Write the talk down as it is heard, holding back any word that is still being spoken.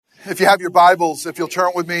If you have your Bibles, if you'll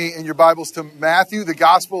turn with me in your Bibles to Matthew, the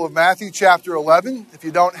Gospel of Matthew, chapter 11. If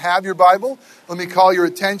you don't have your Bible, let me call your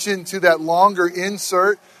attention to that longer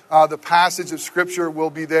insert. The passage of Scripture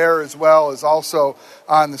will be there as well as also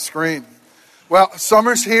on the screen. Well,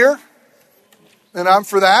 summer's here, and I'm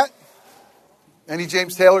for that. Any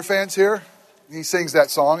James Taylor fans here? He sings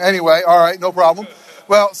that song. Anyway, all right, no problem.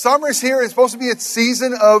 Well, summer's here. It's supposed to be a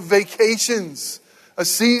season of vacations. A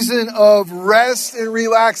season of rest and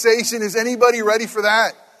relaxation. Is anybody ready for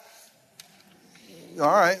that? All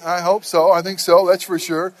right, I hope so. I think so, that's for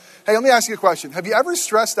sure. Hey, let me ask you a question. Have you ever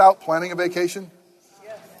stressed out planning a vacation?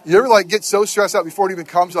 Yes. You ever get so stressed out before it even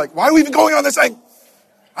comes? You're like, why are we even going on this thing?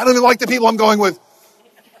 I don't even like the people I'm going with.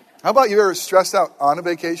 How about you ever stressed out on a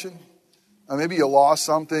vacation? Maybe you lost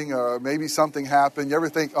something or maybe something happened. You ever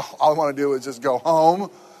think, all I want to do is just go home?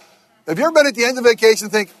 Have you ever been at the end of vacation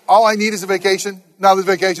and think, all I need is a vacation? Now this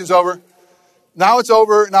vacation's over. Now it's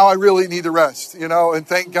over. Now I really need to rest, and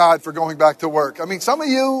thank God for going back to work. I mean, some of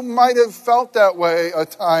you might have felt that way a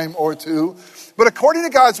time or two. But according to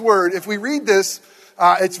God's word, if we read this,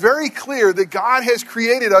 it's very clear that God has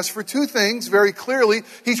created us for two things very clearly.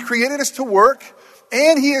 He's created us to work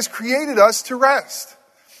and He has created us to rest.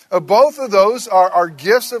 Both of those are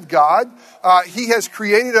gifts of God. He has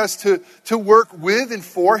created us to work with and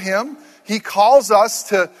for Him. He calls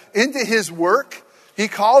us into His work. He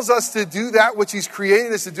calls us to do that which He's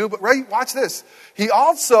created us to do. But watch this. He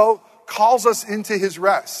also calls us into His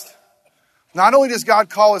rest. Not only does God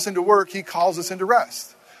call us into work, He calls us into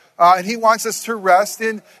rest. And He wants us to rest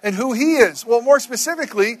in who He is. Well, more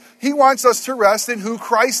specifically, He wants us to rest in who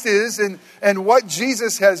Christ is and what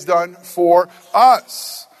Jesus has done for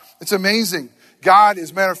us. It's amazing. God,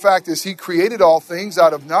 as a matter of fact, as He created all things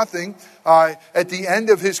out of nothing, at the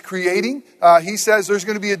end of His creating, He says there's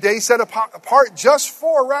going to be a day set apart just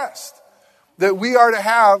for rest. That we are to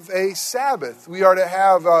have a Sabbath. We are to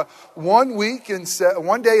have 1 week and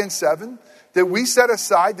 1 day in 7 that we set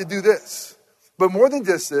aside to do this. But more than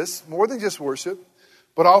just this, more than just worship,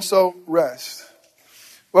 but also rest.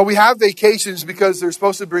 Well, we have vacations because they're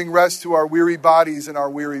supposed to bring rest to our weary bodies and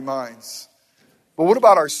our weary minds. But what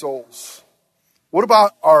about our souls? What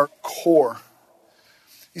about our core?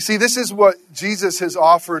 You see, this is what Jesus has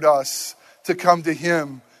offered us to come to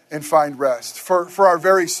Him and find rest for our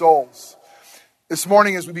very souls. This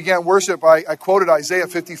morning as we began worship, I quoted Isaiah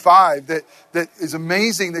 55 that is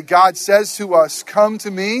amazing that God says to us, come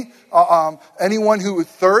to me, anyone who would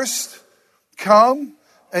thirst, come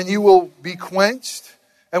and you will be quenched.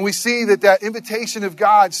 And we see that invitation of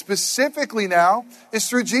God specifically now is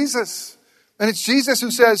through Jesus. And it's Jesus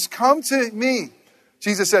who says, come to me.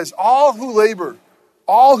 Jesus says, all who labor,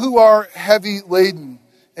 all who are heavy laden,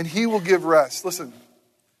 and He will give rest. Listen,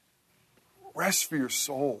 rest for your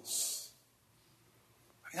souls.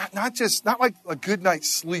 Not like a good night's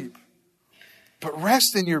sleep, but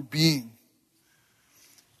rest in your being.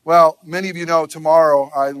 Well, many of you know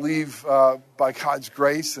tomorrow I leave by God's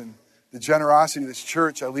grace and the generosity of this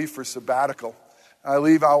church. I leave for sabbatical.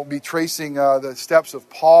 I'll be tracing the steps of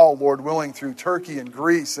Paul, Lord willing, through Turkey and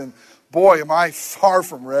Greece. And boy, am I far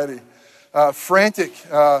from ready. Frantic,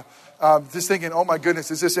 just thinking, oh my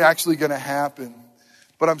goodness, is this actually going to happen?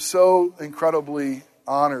 But I'm so incredibly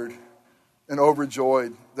honored and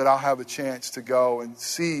overjoyed that I'll have a chance to go and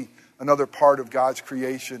see another part of God's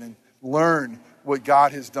creation and learn what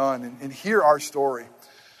God has done and hear our story.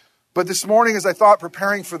 But this morning, as I thought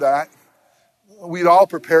preparing for that, we'd all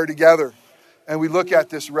prepare together. And we look at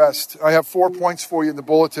this rest. I have 4 points for you in the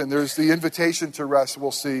bulletin. There's the invitation to rest,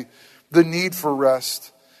 we'll see. The need for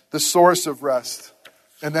rest. The source of rest.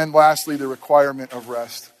 And then lastly, the requirement of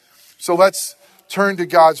rest. So let's turn to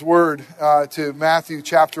God's Word, to Matthew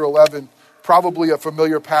chapter 11. Probably a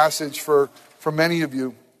familiar passage for many of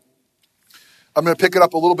you. I'm going to pick it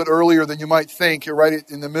up a little bit earlier than you might think. You're right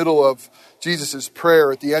in the middle of Jesus'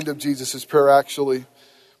 prayer, at the end of Jesus' prayer actually.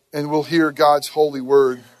 And we'll hear God's holy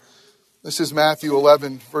word. This is Matthew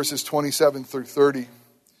 11, verses 27 through 30.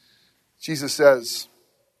 Jesus says,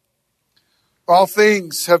 all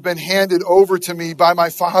things have been handed over to me by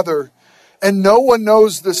my Father, and no one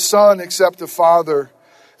knows the Son except the Father,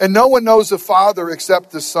 and no one knows the Father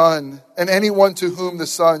except the Son, and anyone to whom the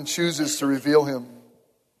Son chooses to reveal Him.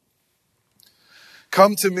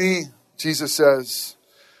 Come to me, Jesus says,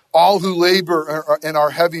 all who labor and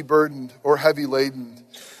are heavy burdened or heavy laden,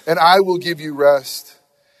 and I will give you rest.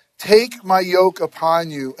 Take my yoke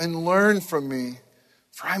upon you and learn from me,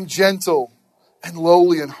 for I'm gentle and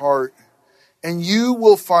lowly in heart, and you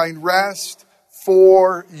will find rest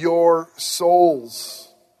for your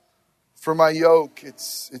souls. For my yoke,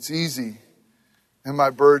 it's easy, and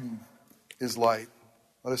my burden is light.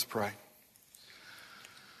 Let us pray.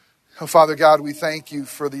 Oh, Father God, we thank you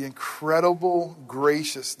for the incredible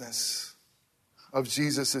graciousness of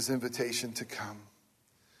Jesus' invitation to come.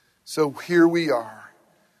 So here we are,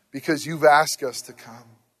 because you've asked us to come.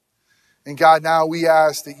 And God, now we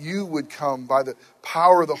ask that you would come by the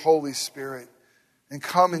power of the Holy Spirit and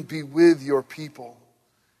come and be with your people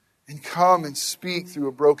and come and speak through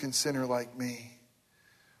a broken sinner like me.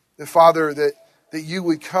 That, Father, that you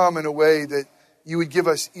would come in a way that you would give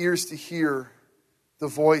us ears to hear the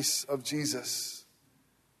voice of Jesus.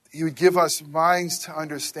 That you would give us minds to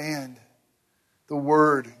understand the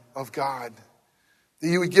word of God. That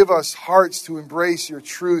you would give us hearts to embrace your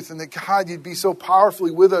truth. And that, God, you'd be so powerfully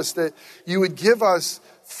with us that you would give us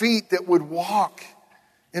feet that would walk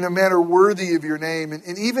in a manner worthy of your name.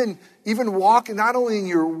 And even walk not only in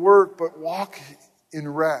your work, but walk in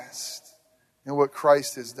rest in what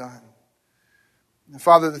Christ has done. And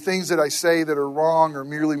Father, the things that I say that are wrong or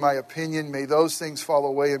merely my opinion, may those things fall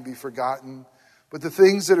away and be forgotten. But the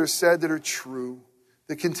things that are said that are true,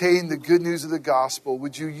 that contain the good news of the gospel,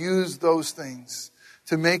 would you use those things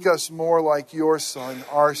to make us more like your Son,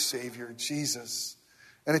 our Savior, Jesus.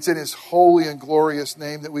 And it's in his holy and glorious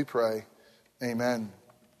name that we pray. Amen.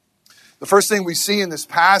 The first thing we see in this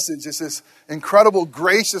passage is this incredible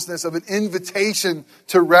graciousness of an invitation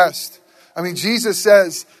to rest. I mean, Jesus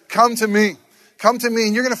says, come to me. Come to me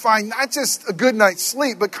and you're going to find not just a good night's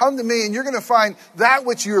sleep, but come to me and you're going to find that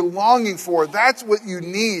which you're longing for. That's what you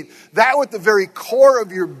need. That what the very core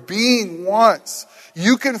of your being wants.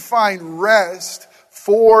 You can find rest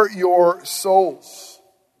for your souls.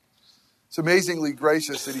 It's amazingly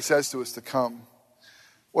gracious that he says to us to come.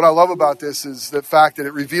 What I love about this is the fact that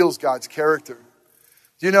it reveals God's character.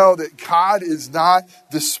 Do you know that God is not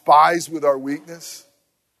despised with our weakness?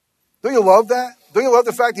 Don't you love that? Don't you love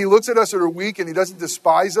the fact that he looks at us that are weak and he doesn't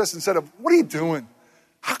despise us instead of, what are you doing?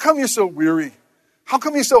 How come you're so weary? How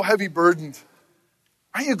come you're so heavy burdened?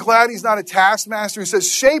 Aren't you glad he's not a taskmaster who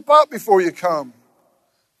says, shape up before you come?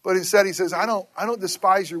 But instead he says, I don't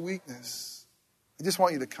despise your weakness. I just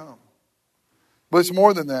want you to come. But it's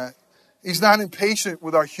more than that. He's not impatient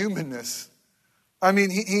with our humanness. I mean,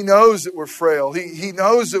 he knows that we're frail. He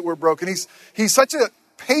knows that we're broken. He's such a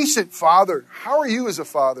patient father. How are you as a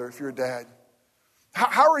father if you're a dad?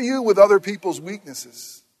 How are you with other people's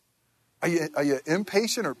weaknesses? Are you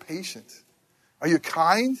impatient or patient? Are you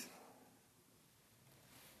kind?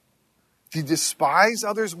 Do you despise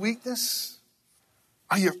others' weakness?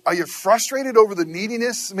 Are you frustrated over the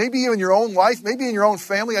neediness? Maybe in your own life, maybe in your own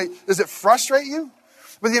family. Does it frustrate you?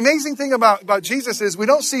 But the amazing thing about Jesus is we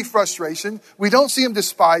don't see frustration. We don't see him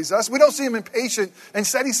despise us. We don't see him impatient.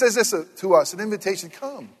 Instead, he says this to us, an invitation,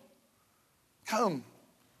 come. Come.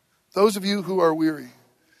 Those of you who are weary.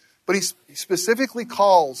 But he specifically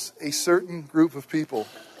calls a certain group of people.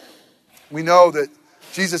 We know that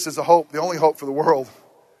Jesus is the hope, the only hope for the world.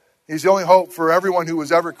 He's the only hope for everyone who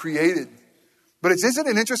was ever created. But isn't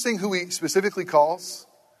it interesting who he specifically calls?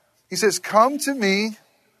 He says, come to me,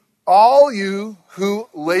 all you who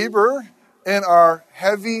labor and are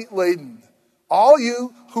heavy laden. All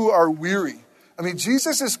you who are weary. I mean,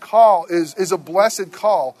 Jesus' call is a blessed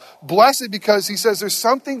call. Blessed because he says there's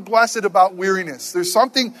something blessed about weariness. There's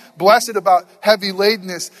something blessed about heavy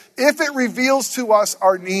ladenness if it reveals to us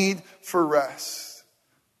our need for rest.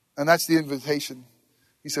 And that's the invitation.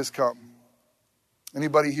 He says, come.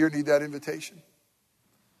 Anybody here need that invitation?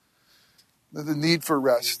 The need for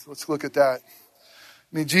rest. Let's look at that.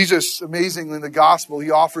 I mean, Jesus, amazingly in the gospel,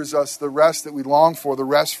 he offers us the rest that we long for, the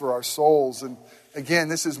rest for our souls. And again,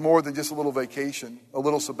 this is more than just a little vacation, a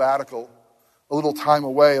little sabbatical, a little time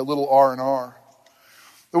away, a little R&R.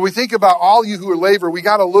 When we think about all you who are labor, we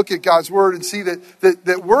got to look at God's word and see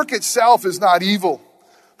that work itself is not evil.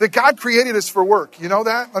 That God created us for work. You know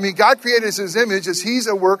that? I mean, God created us in his image as he's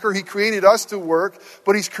a worker. He created us to work,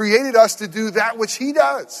 but he's created us to do that which he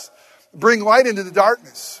does. Bring light into the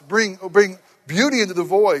darkness. Bring beauty into the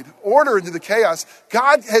void. Order into the chaos.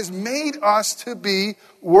 God has made us to be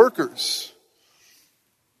workers.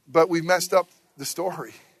 But we messed up the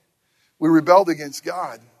story. We rebelled against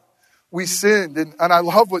God. We sinned. And I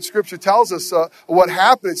love what Scripture tells us, what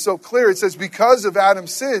happened. It's so clear. It says, because of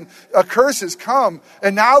Adam's sin, a curse has come.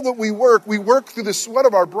 And now that we work through the sweat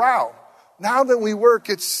of our brow. Now that we work,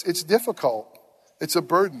 it's difficult. It's a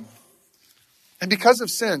burden. And because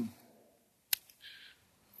of sin,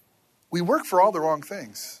 we work for all the wrong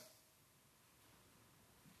things.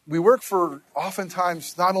 We work for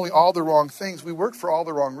oftentimes not only all the wrong things, we work for all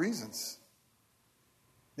the wrong reasons.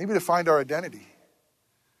 Maybe to find our identity.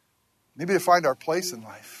 Maybe to find our place in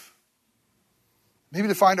life. Maybe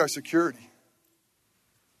to find our security.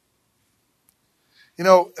 You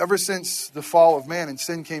know, ever since the fall of man and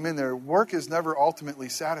sin came in there, work is never ultimately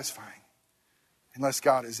satisfying unless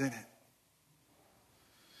God is in it.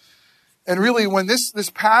 And really, when this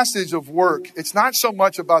passage of work, it's not so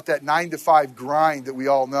much about that 9-to-5 grind that we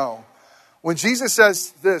all know. When Jesus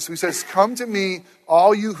says this, he says, come to me,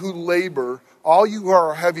 all you who labor, all you who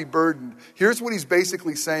are heavy burdened. Here's what he's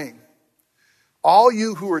basically saying. All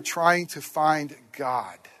you who are trying to find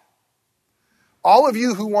God. All of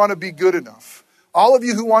you who want to be good enough. All of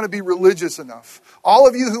you who want to be religious enough. All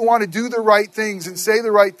of you who want to do the right things and say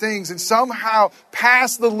the right things and somehow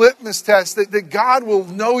pass the litmus test that God will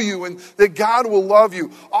know you and that God will love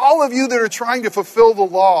you. All of you that are trying to fulfill the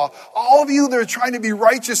law. All of you that are trying to be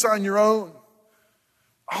righteous on your own.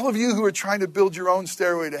 All of you who are trying to build your own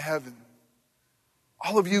stairway to heaven.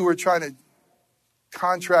 All of you who are trying to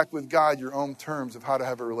contract with God your own terms of how to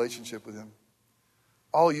have a relationship with Him.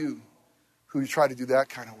 All you who try to do that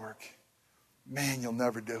kind of work. Man, you'll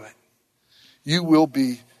never do it. You will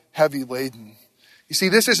be heavy laden. You see,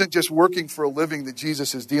 this isn't just working for a living that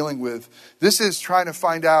Jesus is dealing with. This is trying to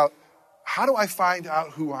find out, how do I find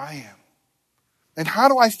out who I am? And how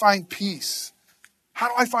do I find peace? How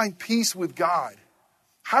do I find peace with God?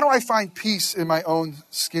 How do I find peace in my own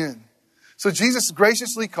skin? So Jesus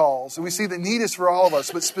graciously calls, and we see the need is for all of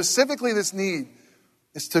us, but specifically this need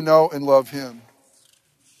is to know and love Him.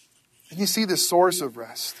 And you see the source of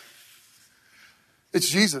rest. It's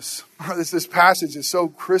Jesus. This passage is so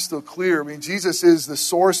crystal clear. I mean, Jesus is the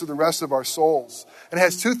source of the rest of our souls. And it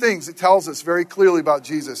has two things it tells us very clearly about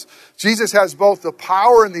Jesus. Jesus has both the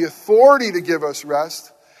power and the authority to give us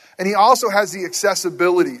rest, and He also has the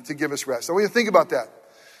accessibility to give us rest. I want you to think about that.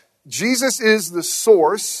 Jesus is the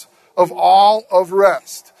source of all of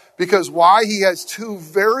rest. Because why? He has two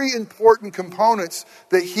very important components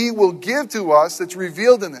that He will give to us that's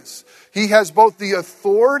revealed in this. He has both the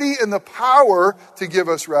authority and the power to give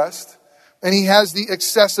us rest, and He has the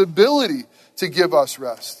accessibility to give us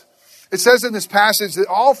rest. It says in this passage that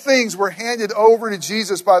all things were handed over to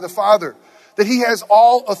Jesus by the Father, that He has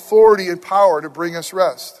all authority and power to bring us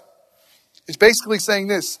rest. It's basically saying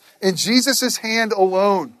this, in Jesus' hand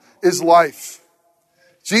alone is life.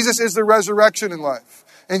 Jesus is the resurrection in life.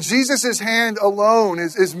 In Jesus' hand alone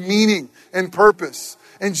is meaning and purpose.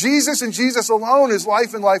 And Jesus alone is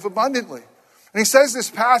life and life abundantly. And He says this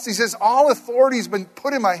passage, He says, all authority has been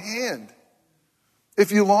put in my hand.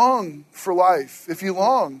 If you long for life, if you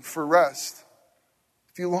long for rest,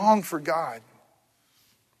 if you long for God,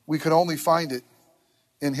 we can only find it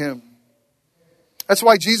in Him. That's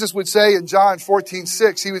why Jesus would say in John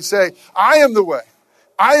 14:6, He would say, I am the way,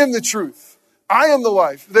 I am the truth. I am the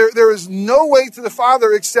life. There is no way to the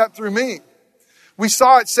Father except through me. We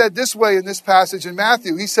saw it said this way in this passage in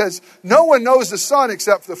Matthew. He says, no one knows the Son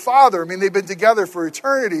except the Father. I mean, they've been together for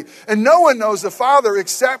eternity. And no one knows the Father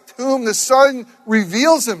except whom the Son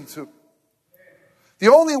reveals Him to. The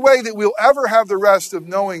only way that we'll ever have the rest of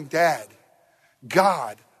knowing Dad,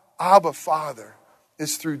 God, Abba, Father,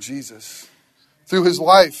 is through Jesus. Through His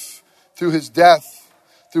life, through His death,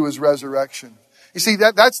 through His resurrection. You see,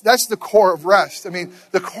 that's the core of rest. I mean,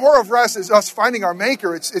 the core of rest is us finding our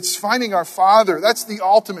Maker. It's finding our Father. That's the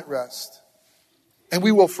ultimate rest. And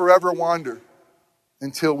we will forever wander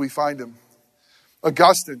until we find Him.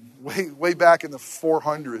 Augustine, way back in the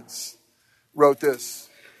 400s, wrote this.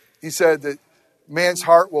 He said that man's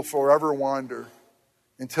heart will forever wander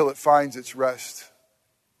until it finds its rest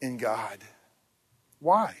in God.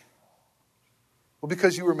 Why? Well,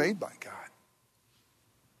 because you were made by God.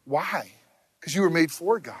 Why? Because you were made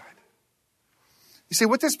for God. You see,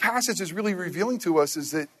 what this passage is really revealing to us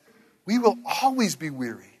is that we will always be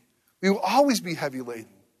weary. We will always be heavy laden.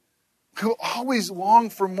 We will always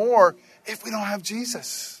long for more if we don't have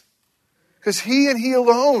Jesus. Because He and He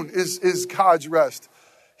alone is God's rest.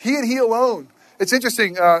 He and He alone. It's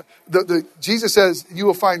interesting. Jesus says you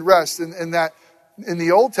will find rest. And that in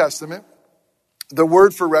the Old Testament, the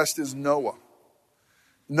word for rest is Noah.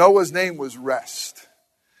 Noah's name was rest.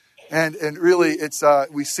 And really,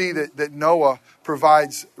 we see that Noah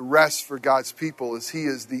provides rest for God's people as he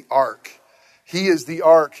is the ark. He is the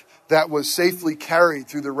ark that was safely carried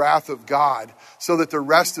through the wrath of God so that the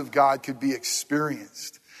rest of God could be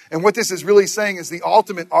experienced. And what this is really saying is the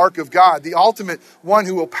ultimate ark of God, the ultimate one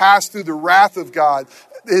who will pass through the wrath of God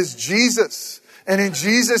is Jesus. And in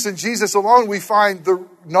Jesus and Jesus alone, we find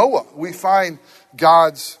Noah. We find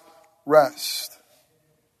God's rest.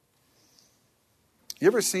 You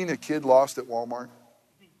ever seen a kid lost at Walmart?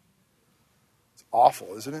 It's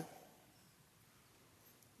awful, isn't it?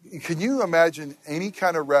 Can you imagine any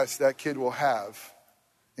kind of rest that kid will have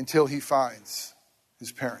until he finds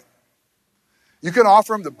his parent? You can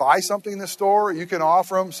offer them to buy something in the store. You can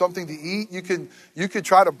offer them something to eat. You could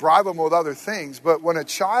try to bribe them with other things. But when a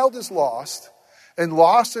child is lost, and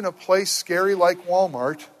lost in a place scary like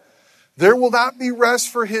Walmart, there will not be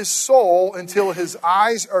rest for his soul until his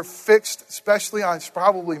eyes are fixed, especially on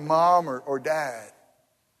probably mom or dad.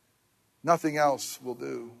 Nothing else will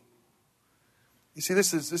do. You see,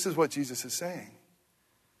 this is what Jesus is saying.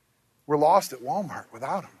 We're lost at Walmart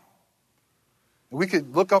without him. And we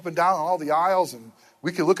could look up and down all the aisles, and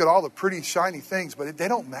we could look at all the pretty, shiny things, but they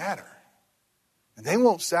don't matter. And they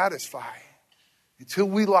won't satisfy until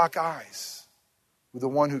we lock eyes with the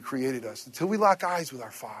one who created us, until we lock eyes with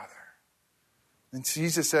our Father. And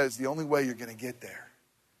Jesus says, the only way you're going to get there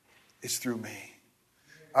is through me.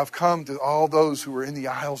 I've come to all those who are in the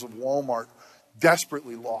aisles of Walmart,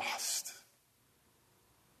 desperately lost.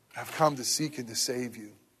 I've come to seek and to save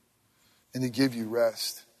you and to give you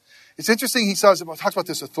rest. It's interesting, he talks about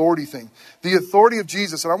this authority thing. The authority of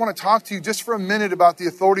Jesus. And I want to talk to you just for a minute about the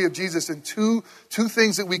authority of Jesus and two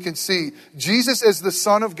things that we can see. Jesus as the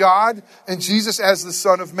Son of God and Jesus as the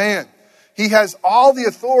Son of Man. He has all the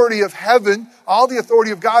authority of heaven, all the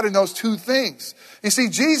authority of God in those two things. You see,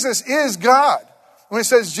 Jesus is God. When it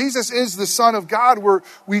says Jesus is the Son of God,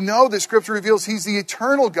 we know that Scripture reveals he's the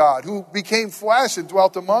eternal God who became flesh and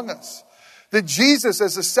dwelt among us. That Jesus,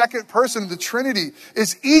 as the second person of the Trinity,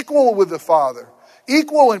 is equal with the Father,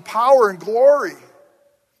 equal in power and glory.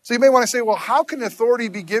 So you may want to say, well, how can authority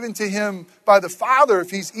be given to him by the Father if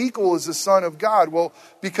he's equal as the Son of God? Well,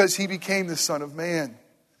 because he became the Son of Man,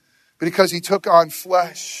 because he took on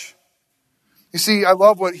flesh. You see, I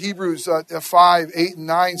love what Hebrews 5, 8, and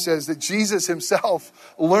 9 says, that Jesus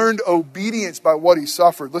himself learned obedience by what he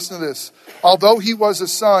suffered. Listen to this. Although he was a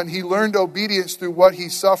son, he learned obedience through what he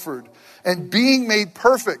suffered. And being made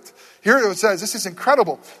perfect. Here it says, this is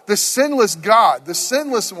incredible. The sinless God, the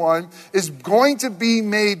sinless one, is going to be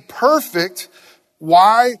made perfect.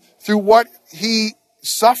 Why? Through what he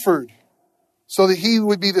suffered. So that he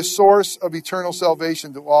would be the source of eternal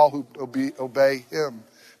salvation to all who obey him.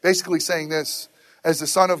 Basically saying this, as the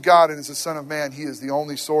Son of God and as the Son of Man, he is the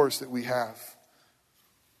only source that we have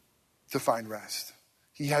to find rest.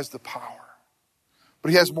 He has the power.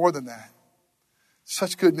 But he has more than that.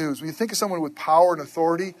 Such good news. When you think of someone with power and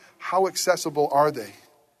authority, how accessible are they?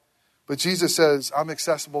 But Jesus says, I'm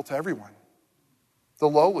accessible to everyone. The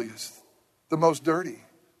lowliest, the most dirty,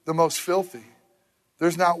 the most filthy.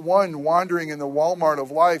 There's not one wandering in the Walmart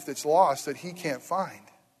of life that's lost that he can't find.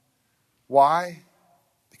 Why?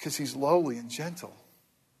 Because he's lowly and gentle.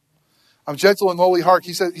 I'm gentle and lowly heart.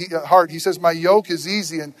 He says, my yoke is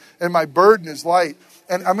easy and my burden is light.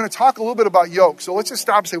 And I'm going to talk a little bit about yoke. So let's just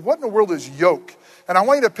stop and say, what in the world is yoke? And I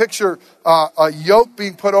want you to picture a yoke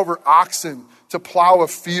being put over oxen to plow a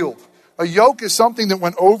field. A yoke is something that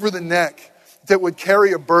went over the neck that would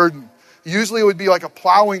carry a burden. Usually it would be like a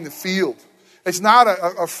plowing the field. It's not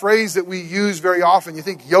a phrase that we use very often. You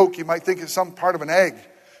think yoke, you might think it's some part of an egg.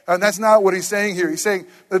 And that's not what he's saying here. He's saying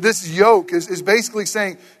that this yoke is basically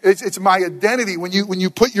saying it's my identity. When you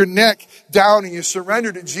put your neck down and you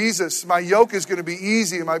surrender to Jesus, my yoke is going to be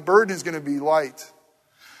easy and my burden is going to be light.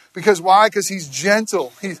 Because why? Because he's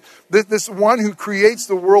gentle. He's this one who creates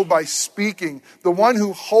the world by speaking. The one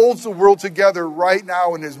who holds the world together right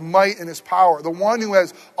now in his might and his power. The one who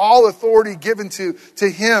has all authority given to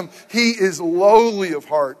him. He is lowly of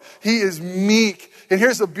heart. He is meek. And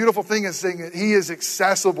here's the beautiful thing is saying that he is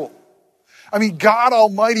accessible. I mean, God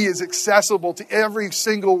Almighty is accessible to every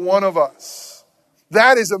single one of us.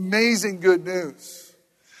 That is amazing good news.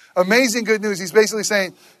 Amazing good news. He's basically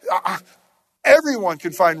saying, everyone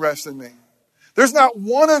can find rest in me. There's not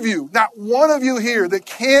one of you here that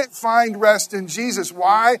can't find rest in Jesus.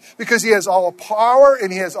 Why? Because he has all power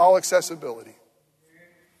and he has all accessibility.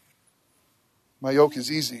 My yoke is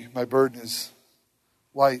easy. My burden is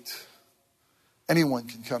light. Anyone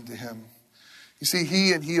can come to him. You see,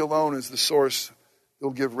 he and he alone is the source that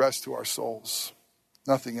will give rest to our souls.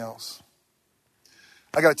 Nothing else.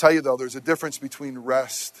 I got to tell you though, there's a difference between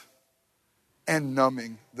rest and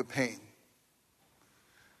numbing the pain.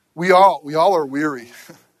 We all are weary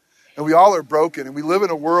and we all are broken, and we live in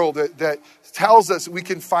a world that tells us we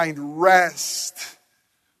can find rest.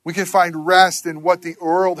 We can find rest in what the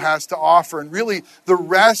world has to offer, and really the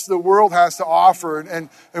rest the world has to offer, and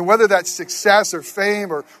whether that's success or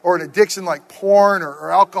fame or an addiction like porn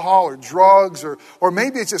or alcohol or drugs or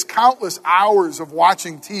maybe it's just countless hours of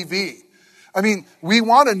watching TV. I mean, we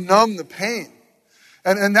want to numb the pain.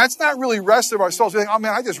 And that's not really rest of our souls. We think, oh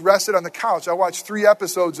man, I just rested on the couch. I watched 3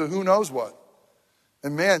 episodes of who knows what.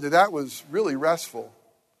 And man, that was really restful.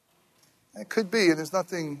 It could be, and there's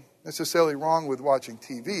nothing necessarily wrong with watching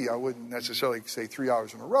TV. I wouldn't necessarily say 3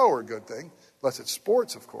 hours in a row are a good thing, unless it's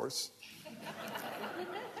sports, of course.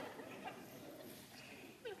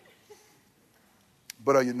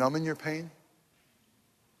 But are you numbing your pain?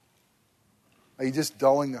 Are you just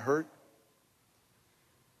dulling the hurt?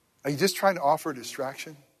 Are you just trying to offer a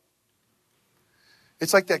distraction?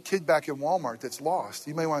 It's like that kid back in Walmart that's lost.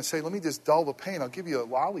 You may want to say, let me just dull the pain. I'll give you a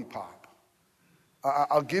lollipop.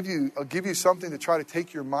 I'll give you something to try to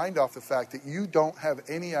take your mind off the fact that you don't have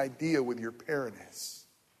any idea what your parent is.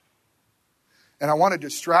 And I want to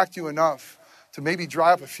distract you enough to maybe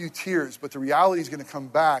dry up a few tears, but the reality is going to come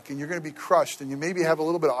back and you're going to be crushed and you maybe have a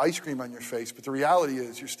little bit of ice cream on your face, but the reality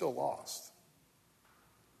is you're still lost.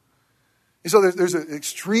 And so there's an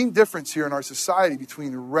extreme difference here in our society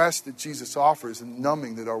between the rest that Jesus offers and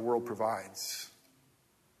numbing that our world provides.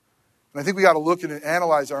 And I think we got to look and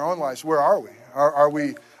analyze our own lives. Where are we?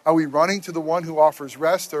 Are we running to the one who offers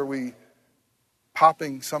rest? Or are we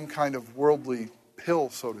popping some kind of worldly pill,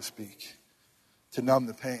 so to speak, to numb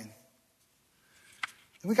the pain?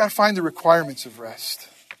 And we got to find the requirements of rest.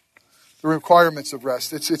 The requirements of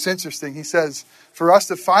rest. It's interesting. He says, for us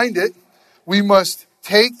to find it, we must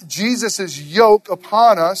take Jesus' yoke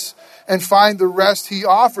upon us and find the rest he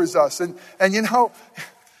offers us. And you know,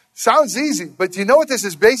 sounds easy, but do you know what this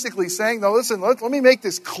is basically saying? Now listen, let me make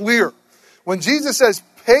this clear. When Jesus says,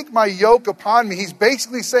 take my yoke upon me, he's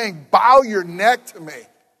basically saying, bow your neck to me.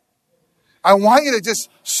 I want you to just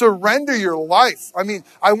surrender your life. I mean,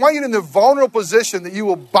 I want you in the vulnerable position that you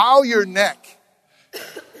will bow your neck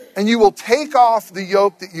and you will take off the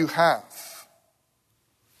yoke that you have.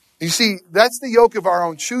 You see, that's the yoke of our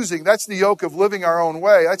own choosing. That's the yoke of living our own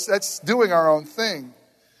way. That's doing our own thing.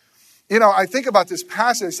 You know, I think about this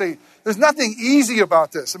passage, I say, there's nothing easy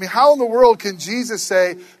about this. I mean, how in the world can Jesus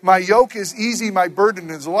say, my yoke is easy, my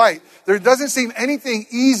burden is light? There doesn't seem anything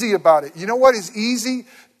easy about it. You know what is easy?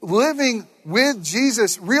 Living with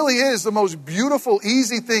Jesus really is the most beautiful,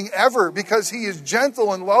 easy thing ever because he is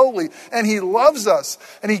gentle and lowly and he loves us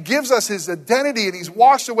and he gives us his identity and he's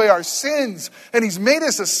washed away our sins and he's made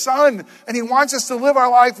us a son and he wants us to live our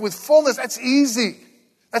life with fullness. That's easy.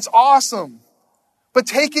 That's awesome. But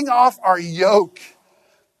taking off our yoke,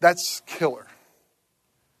 that's killer.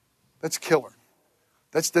 That's killer.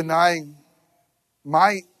 That's denying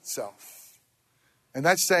myself. And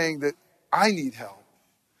that's saying that I need help.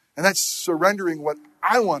 And that's surrendering what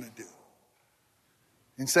I want to do.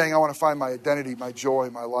 And saying I want to find my identity, my joy,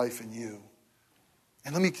 my life in you.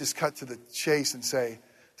 And let me just cut to the chase and say,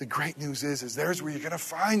 the great news is there's where you're going to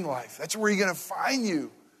find life. That's where you're going to find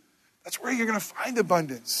you. That's where you're going to find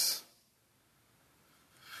abundance.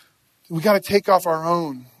 We got to take off our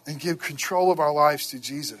own and give control of our lives to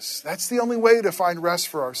Jesus. That's the only way to find rest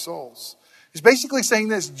for our souls. He's basically saying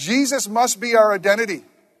this: Jesus must be our identity.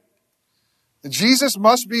 Jesus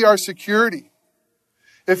must be our security.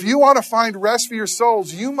 If you want to find rest for your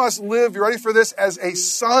souls, you must live, you ready for this, as a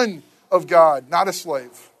son of God, not a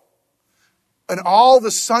slave. And all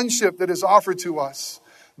the sonship that is offered to us,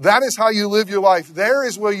 that is how you live your life. There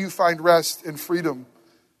is where you find rest and freedom.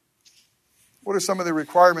 What are some of the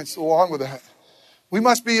requirements along with that? We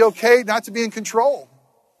must be okay not to be in control.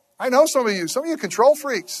 I know some of you control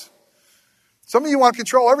freaks. Some of you want to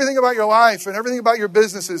control everything about your life and everything about your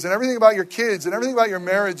businesses and everything about your kids and everything about your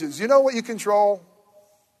marriages. You know what you control?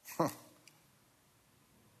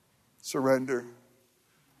 Surrender.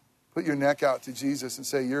 Put your neck out to Jesus and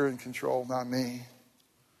say, you're in control, not me.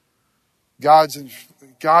 God's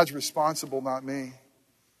responsible, not me.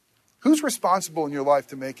 Who's responsible in your life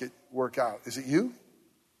to make it work out? Is it you?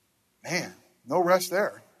 Man, no rest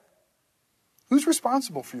there. Who's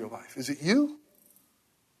responsible for your life? Is it you?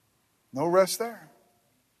 No rest there.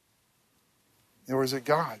 Or is it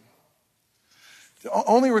God?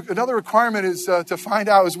 Another requirement is to find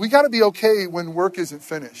out is we got to be okay when work isn't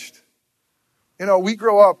finished. You know, we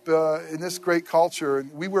grow up in this great culture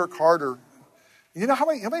and we work harder. You know how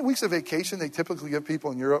many weeks of vacation they typically give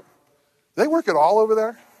people in Europe? Do they work it all over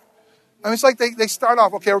there? I mean, it's like they start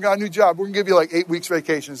off, okay, we got a new job. We're going to give you like 8 weeks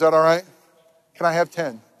vacation. Is that all right? Can I have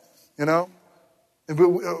 10? You know?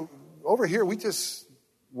 And over here, we just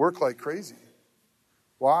work like crazy.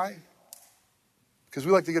 Why? Because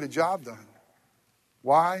we like to get a job done.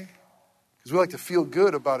 Why? Because we like to feel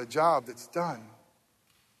good about a job that's done.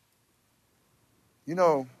 You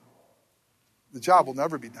know, the job will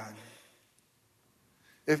never be done.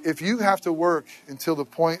 If you have to work until the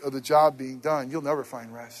point of the job being done, you'll never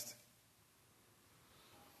find rest.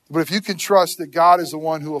 But if you can trust that God is the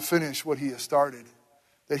one who will finish what he has started,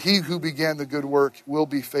 that he who began the good work will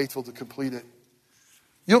be faithful to complete it,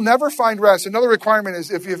 you'll never find rest. Another requirement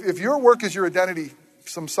is if your work is your identity,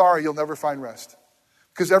 I'm sorry, you'll never find rest.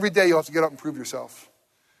 Because every day you'll have to get up and prove yourself.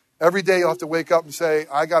 Every day you'll have to wake up and say,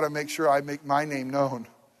 I got to make sure I make my name known.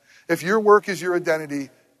 If your work is your identity,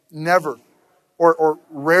 never or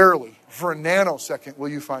rarely, for a nanosecond, will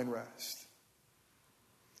you find rest.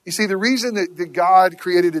 You see, the reason that God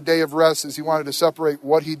created a day of rest is he wanted to separate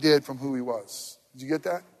what he did from who he was. Did you get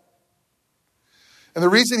that? And the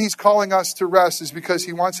reason he's calling us to rest is because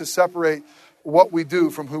he wants to separate what we do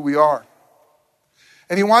from who we are.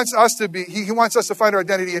 And he wants us to find our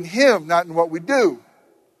identity in him, not in what we do.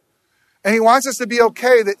 And he wants us to be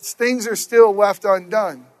okay that things are still left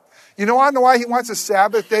undone. You know why he wants a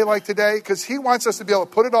Sabbath day like today? Because he wants us to be able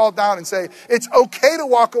to put it all down and say, it's okay to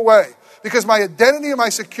walk away. Because my identity and my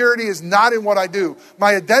security is not in what I do.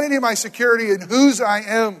 My identity and my security in whose I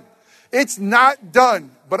am. It's not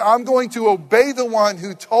done, but I'm going to obey the one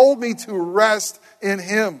who told me to rest in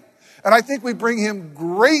him. And I think we bring him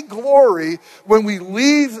great glory when we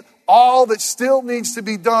leave all that still needs to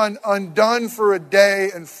be done undone for a day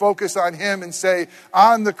and focus on him and say,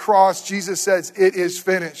 on the cross, Jesus says, it is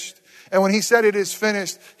finished. And when he said it is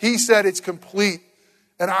finished, he said it's complete.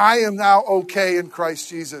 And I am now okay in Christ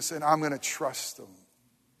Jesus, and I'm going to trust him.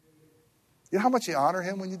 You know how much you honor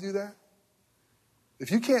him when you do that?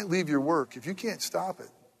 If you can't leave your work, if you can't stop it,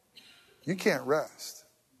 you can't rest.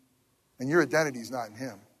 And your identity is not in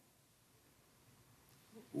him.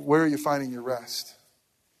 Where are you finding your rest?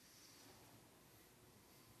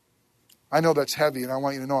 I know that's heavy, and I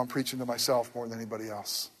want you to know I'm preaching to myself more than anybody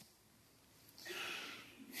else.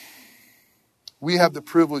 We have the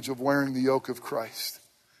privilege of wearing the yoke of Christ.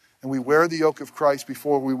 And we wear the yoke of Christ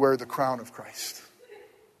before we wear the crown of Christ.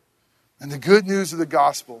 And the good news of the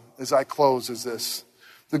gospel, as I close, is this.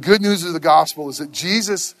 The good news of the gospel is that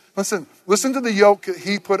Jesus, listen to the yoke that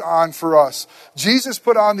he put on for us. Jesus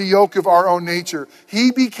put on the yoke of our own nature.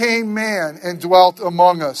 He became man and dwelt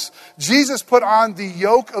among us. Jesus put on the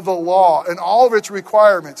yoke of the law and all of its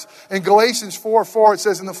requirements. In Galatians 4:4, it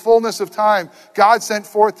says, in the fullness of time, God sent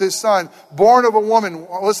forth his son, born of a woman.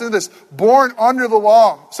 Listen to this, born under the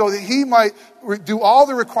law, so that he might do all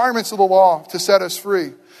the requirements of the law to set us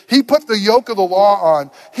free. He put the yoke of the law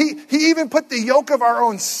on. He even put the yoke of our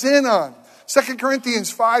own sin on. 2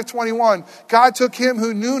 Corinthians 5:21, God took him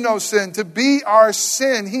who knew no sin to be our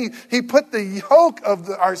sin. He put the yoke of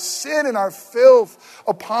our sin and our filth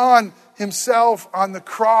upon himself on the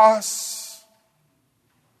cross.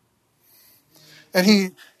 And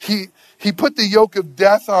he put the yoke of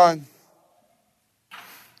death on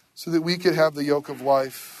so that we could have the yoke of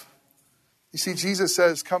life. You see, Jesus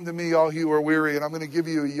says, come to me, all you who are weary, and I'm going to give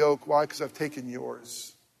you a yoke. Why? Because I've taken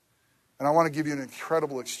yours. And I want to give you an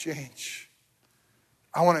incredible exchange.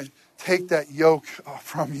 I want to take that yoke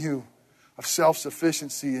from you of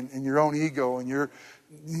self-sufficiency and your own ego. And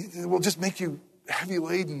it will just make you heavy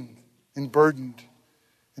laden and burdened.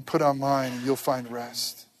 And put on mine, and you'll find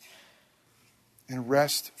rest. And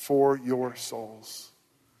rest for your souls.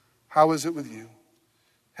 How is it with you?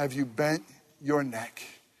 Have you bent your neck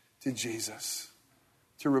to Jesus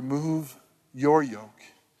to remove your yoke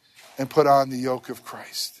and put on the yoke of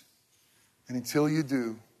Christ? And until you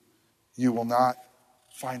do, you will not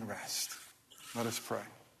find rest. Let us pray.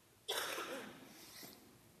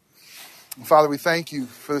 And Father, we thank you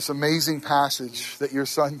for this amazing passage that your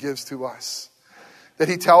Son gives to us. That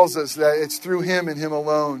he tells us that it's through him and him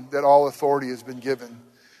alone that all authority has been given.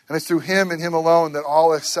 And it's through him and him alone that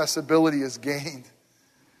all accessibility is gained.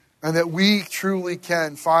 And that we truly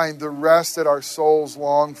can find the rest that our souls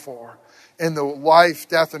long for in the life,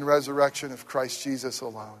 death, and resurrection of Christ Jesus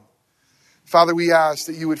alone. Father, we ask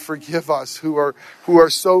that you would forgive us who are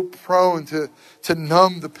so prone to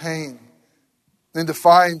numb the pain and to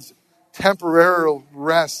find temporary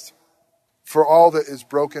rest for all that is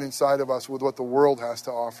broken inside of us with what the world has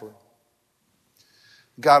to offer.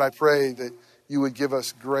 God, I pray that you would give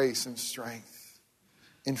us grace and strength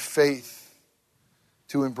and faith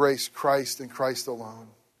to embrace Christ and Christ alone.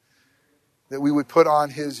 That we would put on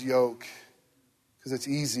his yoke because it's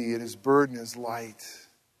easy and his burden is light.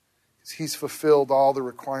 Because he's fulfilled all the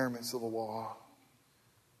requirements of the law.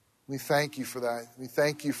 We thank you for that. We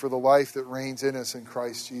thank you for the life that reigns in us in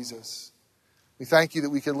Christ Jesus. We thank you that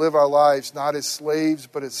we can live our lives not as slaves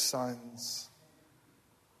but as sons.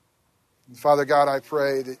 And Father God, I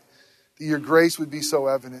pray that your grace would be so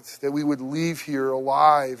evident that we would leave here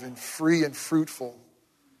alive and free and fruitful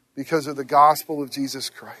because of the gospel of Jesus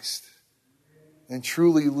Christ. And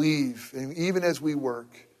truly leave, and even as we work,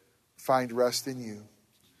 find rest in you.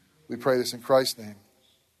 We pray this in Christ's name.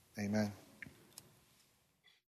 Amen.